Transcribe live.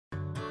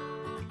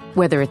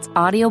Whether it's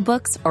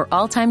audiobooks or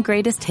all-time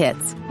greatest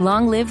hits,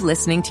 long live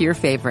listening to your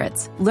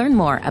favorites. Learn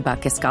more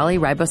about Kisqali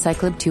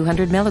Ribociclib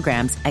 200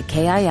 milligrams at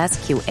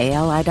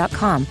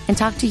KISQALI.com and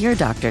talk to your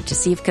doctor to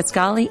see if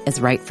Kisqali is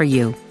right for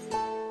you.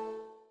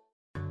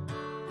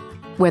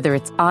 Whether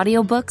it's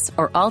audiobooks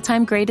or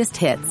all-time greatest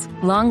hits,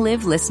 long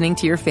live listening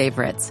to your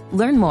favorites.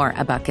 Learn more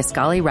about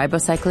Kisqali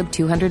Ribociclib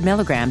 200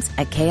 milligrams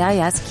at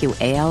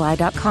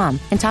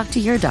KISQALI.com and talk to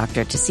your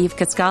doctor to see if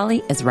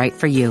Kisqali is right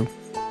for you.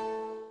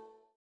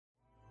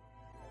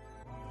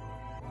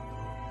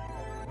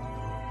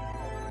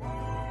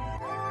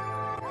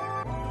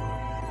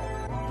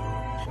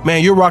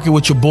 Man, you're rocking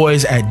with your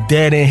boys at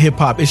Dead End Hip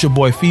Hop. It's your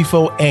boy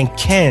FIFO and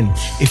Ken.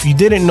 If you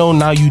didn't know,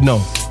 now you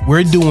know.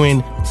 We're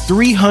doing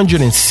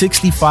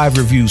 365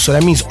 reviews. So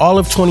that means all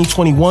of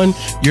 2021,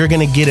 you're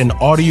going to get an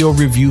audio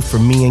review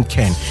from me and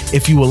Ken.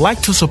 If you would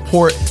like to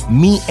support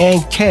me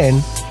and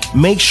Ken,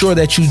 make sure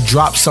that you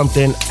drop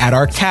something at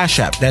our Cash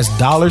App. That's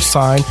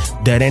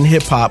 $ Dead End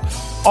Hip Hop.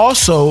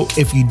 Also,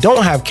 if you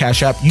don't have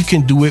Cash App, you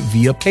can do it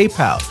via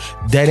PayPal,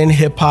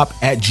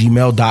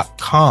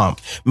 deadendhiphop@gmail.com.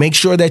 Make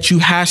sure that you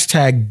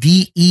hashtag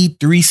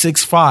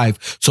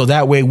DE365 so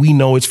that way we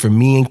know it's for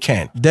me and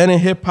Ken. Dead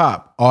End Hip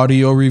Hop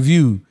audio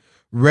review.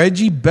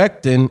 Reggie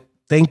Becton,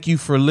 thank you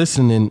for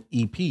listening,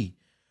 EP.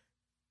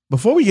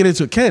 Before we get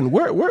into it, Ken,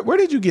 where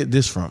did you get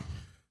this from?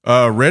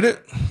 Reddit.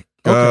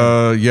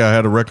 Okay. Yeah, I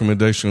had a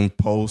recommendation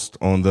post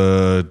on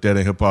the Dead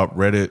End Hip Hop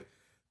Reddit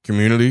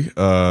community.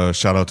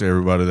 Shout out to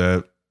everybody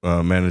that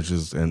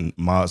manages and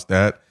mods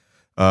that.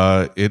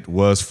 It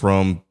was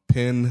from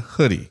Pin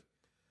Hoodie.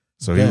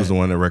 So he was the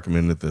one that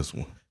recommended this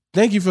one.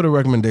 Thank you for the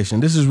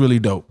recommendation. This is really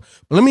dope.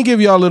 But let me give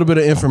y'all a little bit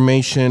of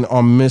information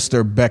on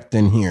Mr.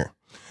 Becton here.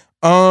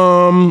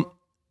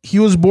 He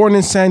was born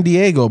in San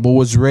Diego, but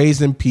was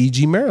raised in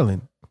PG,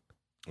 Maryland.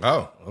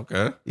 Oh,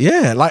 okay.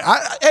 Yeah, like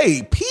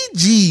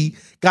PG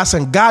got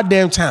some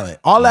goddamn talent.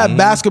 All that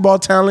basketball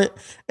talent,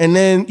 and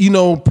then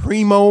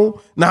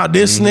Primo. Now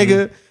this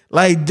nigga,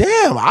 like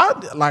damn,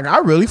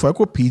 I really fuck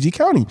with PG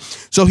County.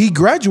 So he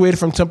graduated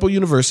from Temple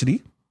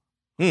University.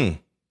 And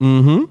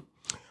then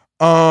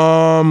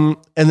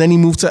he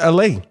moved to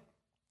LA,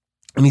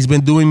 and he's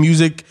been doing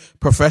music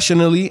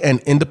professionally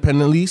and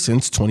independently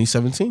since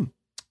 2017.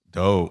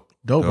 Dope,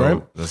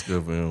 right? That's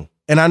good for him.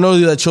 And I know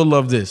that you'll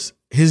love this.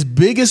 His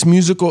biggest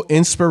musical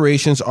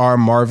inspirations are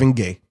Marvin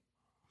Gaye,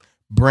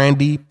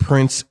 Brandy,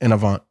 Prince, and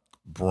Avant.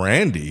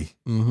 Brandy?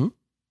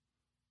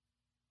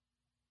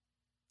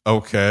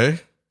 Okay.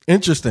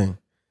 Interesting.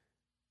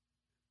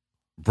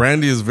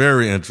 Brandy is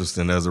very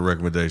interesting as a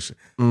recommendation.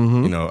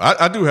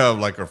 I do have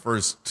like her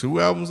first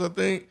 2 albums, I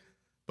think.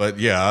 But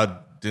yeah, I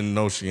didn't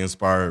know she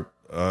inspired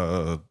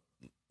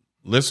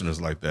listeners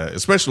like that,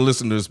 especially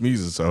listening to this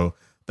music. So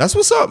that's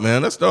what's up,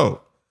 man. That's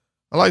dope.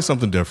 I like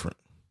something different.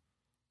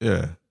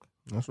 Yeah.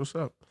 That's what's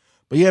up.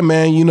 But yeah,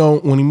 man,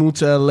 when he moved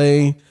to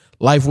LA,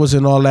 life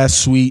wasn't all that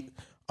sweet.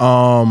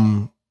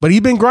 But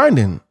he's been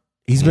grinding.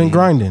 He's been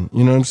grinding.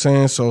 You know what I'm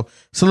saying? So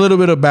it's a little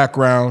bit of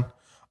background.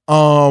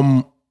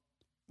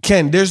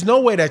 Ken, there's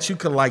no way that you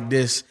could like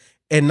this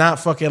and not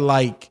fucking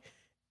like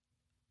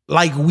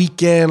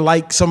Weeknd,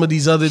 like some of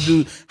these other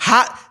dudes.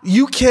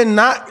 You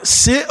cannot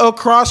sit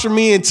across from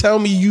me and tell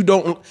me you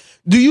don't.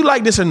 Do you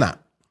like this or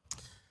not?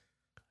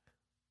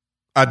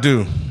 I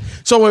do.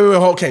 So wait,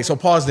 okay. So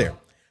pause there.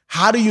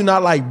 How do you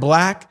not like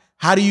Black?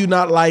 How do you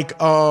not like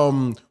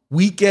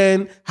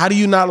Weeknd? How do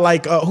you not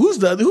like who's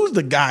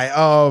the guy?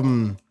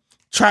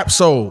 Trap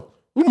Soul.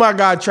 Oh my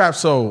God, Trap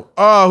Soul.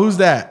 Who's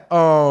that?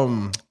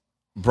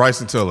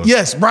 Bryson Tiller.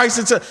 Yes,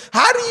 Bryson Tiller.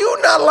 How do you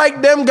not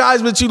like them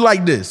guys, but you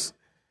like this?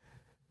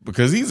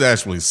 Because he's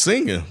actually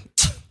singing.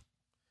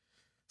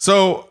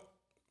 So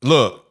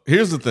look,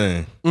 here's the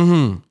thing.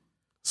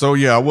 So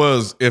yeah, I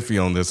was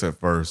iffy on this at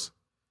first.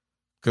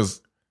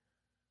 Because,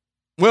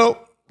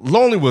 well,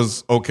 Lonely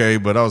was okay,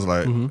 but I was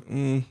like,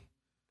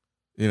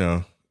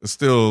 it's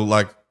still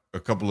like a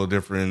couple of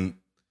different,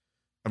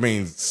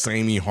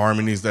 samey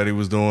harmonies that he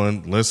was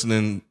doing.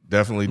 Listening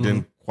definitely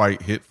didn't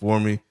quite hit for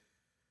me.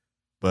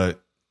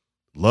 But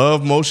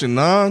Love Motion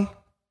 9,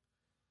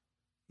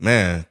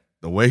 man,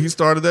 the way he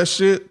started that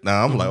shit,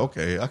 now I'm like,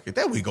 okay,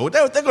 there we go.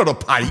 There go the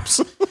pipes.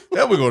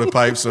 There we go the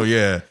pipes. So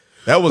yeah,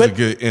 that was a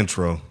good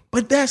intro.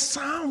 But that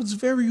sounds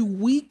very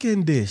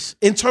Weeknd-ish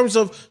in terms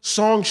of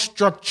song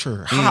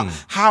structure,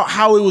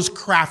 how it was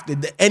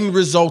crafted, the end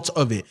result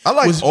of it. I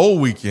like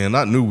old Weeknd,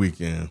 not new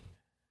Weeknd.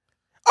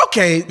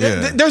 Okay,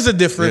 there's a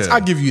difference.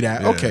 I'll give you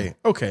that. Yeah.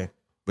 Okay.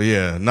 But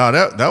yeah, no,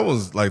 that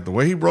was like the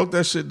way he broke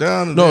that shit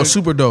down. No,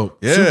 super dope.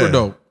 Yeah. Super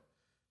dope.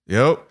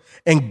 Yep.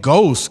 And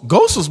Ghost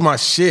was my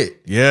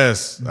shit.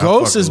 Yes.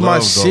 Ghost is my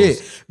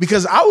shit.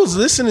 Because I was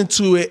listening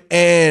to it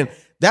and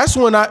that's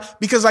when I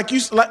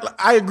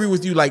agree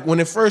with you. Like when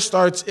it first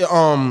starts,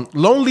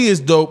 Lonely is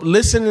dope.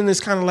 Listening is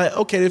kind of like,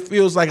 okay, it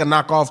feels like a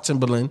knockoff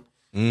Timberland.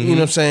 You know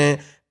what I'm saying?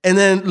 And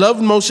then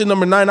Love Motion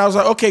number 9, I was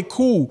like, okay,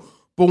 cool.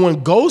 But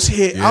when Ghost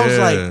hit, I was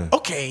like,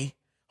 okay,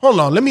 hold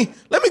on. Let me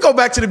go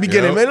back to the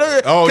beginning, man.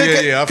 Oh,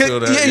 I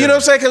feel that. You know what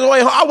I'm saying? Because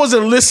I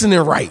wasn't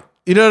listening right.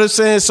 You know what I'm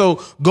saying?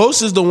 So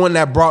Ghost is the one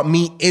that brought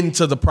me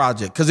into the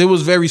project because it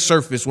was very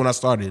surface when I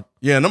started.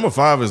 Yeah, number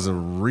 5 is a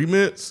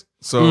remix.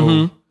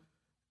 So,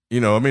 you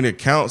know, I mean, it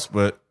counts,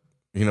 but,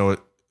 you know,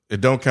 it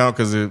don't count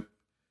because I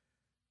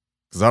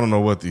don't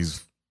know what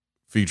these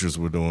features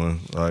were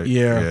doing. Like,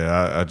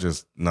 I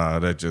just,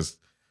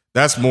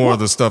 that's more of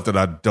the stuff that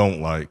I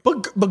don't like.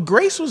 But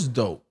Grace was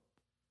dope.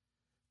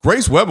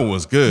 Grace Weber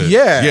was good.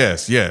 Yeah.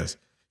 Yes.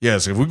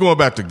 If we're going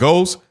back to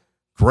Ghost,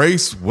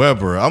 Grace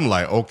Weber, I'm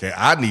like, okay,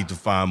 I need to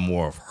find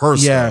more of her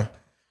stuff.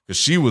 Because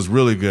she was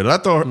really good. I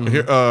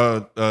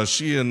thought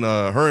she and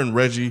her and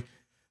Reggie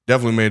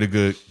definitely made a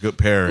good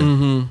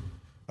pairing.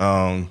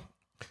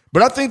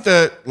 But I think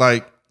that,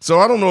 like, so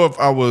I don't know if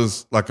I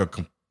was like a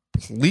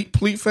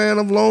complete fan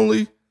of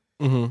Lonely.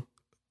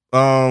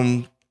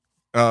 And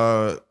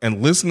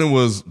Listening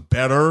was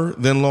better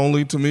than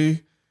Lonely to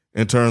me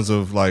in terms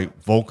of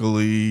like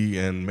vocally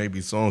and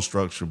maybe song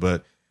structure.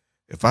 But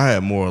if I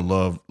had more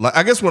love, like,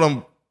 I guess what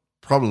I'm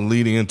probably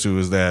leading into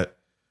is that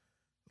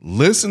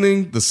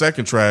Listening, the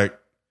second track,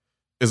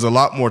 is a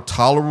lot more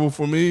tolerable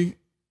for me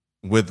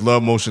with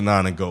Love Motion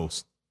 9 and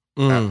Ghost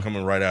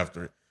coming right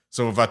after it.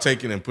 So if I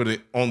take it and put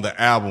it on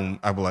the album,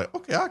 I'd be like,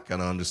 okay, I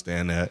kind of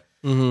understand that.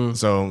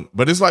 So,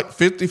 but it's like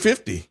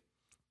 50-50.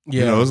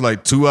 You know, it's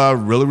like 2 I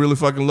really, really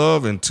fucking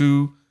love and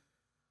 2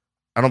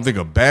 I don't think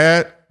are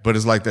bad, but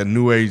it's like that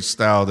new age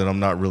style that I'm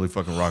not really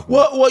fucking rocking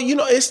with. Well, you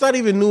know, it's not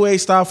even new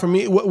age style for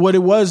me. What it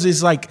was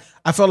is like,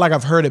 I felt like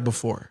I've heard it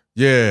before.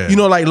 Yeah. You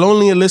know, like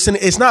Lonely and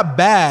Listening, it's not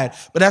bad,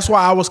 but that's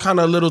why I was kind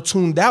of a little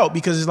tuned out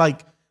because it's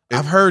like,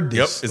 I've heard this.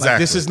 Yep, exactly. Like,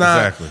 this is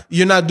not,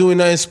 you're not doing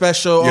nothing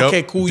special. Yep,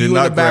 okay, cool. You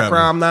in the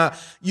background. I'm not,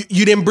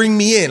 you didn't bring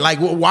me in. Like,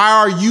 why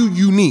are you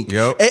unique?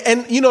 Yep.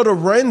 And you know, the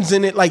runs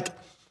in it, like,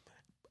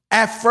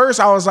 at first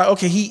I was like,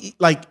 okay,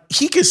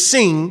 he could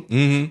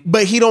sing,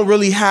 but he don't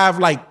really have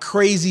like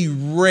crazy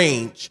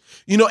range.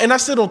 You know, and I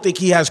still don't think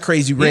he has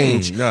crazy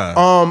range.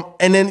 Nah.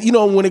 And then, you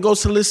know, when it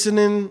goes to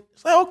Listening,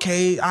 it's like,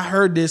 okay, I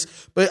heard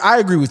this. But I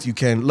agree with you,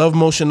 Ken. Love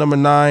Motion number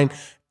 9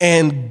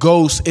 and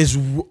Ghost is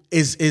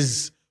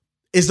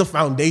the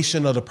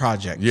foundation of the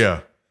project.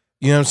 Yeah.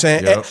 You know what I'm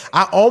saying? Yep.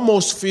 I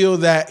almost feel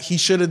that he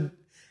should have,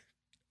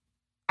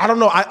 I don't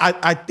know,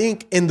 I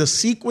think in the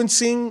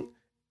sequencing,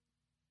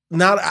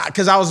 not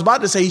because I was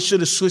about to say he should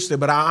have switched it,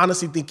 but I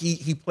honestly think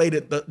he played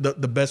it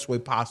the best way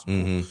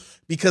possible.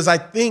 Because I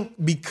think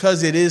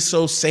because it is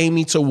so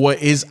samey to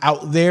what is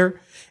out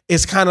there,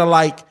 it's kind of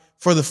like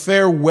for the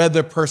fair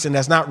weather person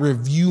that's not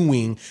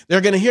reviewing,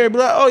 they're gonna hear it and be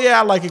like, oh yeah,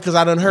 I like it because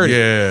I done heard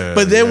it.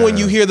 But then when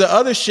you hear the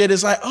other shit,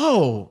 it's like,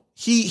 oh,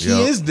 he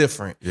is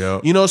different.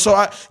 You know,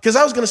 so because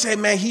I was gonna say,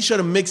 man, he should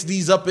have mixed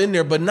these up in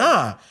there, but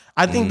nah,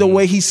 I think the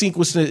way he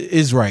sequenced it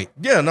is right.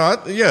 Yeah, no,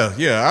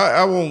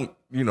 I won't.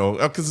 You know,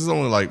 because it's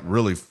only like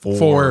really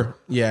four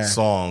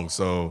songs.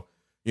 So,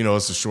 you know,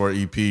 it's a short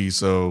EP.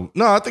 So,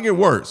 no, I think it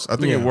works. I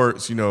think it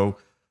works, you know,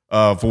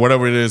 for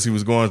whatever it is he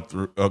was going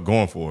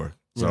for.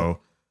 So,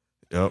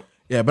 yep.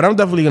 Yeah, but I'm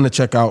definitely going to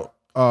check out,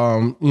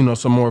 you know,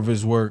 some more of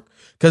his work.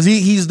 Because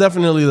he's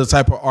definitely the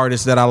type of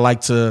artist that I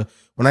like to,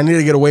 when I need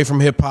to get away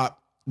from hip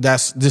hop,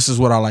 this is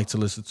what I like to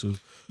listen to.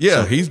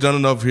 Yeah, so, he's done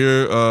enough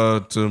here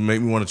to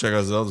make me want to check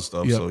out his other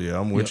stuff. So, yeah,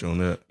 I'm with you on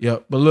that.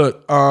 Yep. But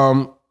look,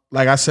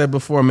 like I said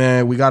before,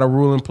 man, we got a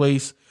rule in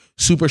place.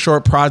 Super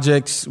short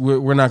projects.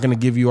 We're not going to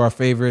give you our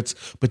favorites,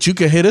 but you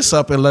can hit us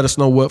up and let us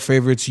know what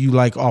favorites you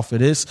like off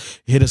of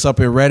this. Hit us up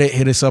in Reddit.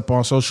 Hit us up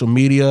on social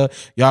media.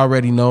 Y'all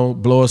already know.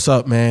 Blow us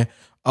up, man.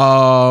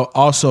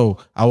 Also,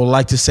 I would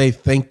like to say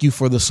thank you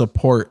for the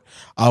support.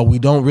 We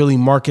don't really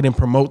market and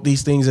promote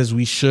these things as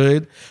we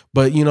should,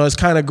 but you know, it's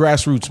kind of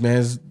grassroots, man.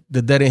 It's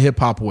the Dead End Hip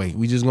Hop way.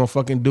 We just gonna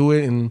fucking do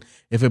it, and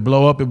if it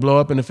blow up, it blow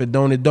up, and if it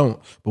don't, it don't.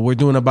 But we're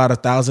doing about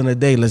 1,000 a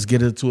day. Let's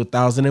get it to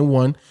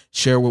 1,001.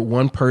 Share with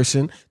one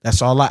person.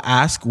 That's all I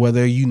ask.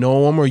 Whether you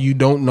know them or you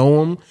don't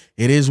know them,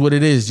 it is what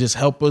it is. Just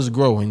help us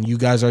grow, and you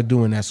guys are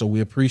doing that, so we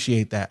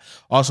appreciate that.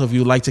 Also, if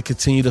you'd like to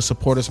continue to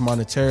support us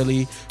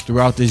monetarily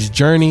throughout this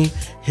journey,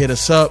 hit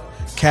us up.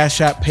 Cash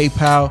App,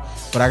 PayPal.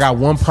 But I got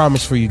one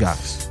promise for you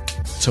guys.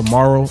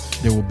 Tomorrow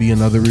there will be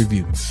another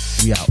review.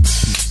 We out.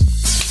 Peace.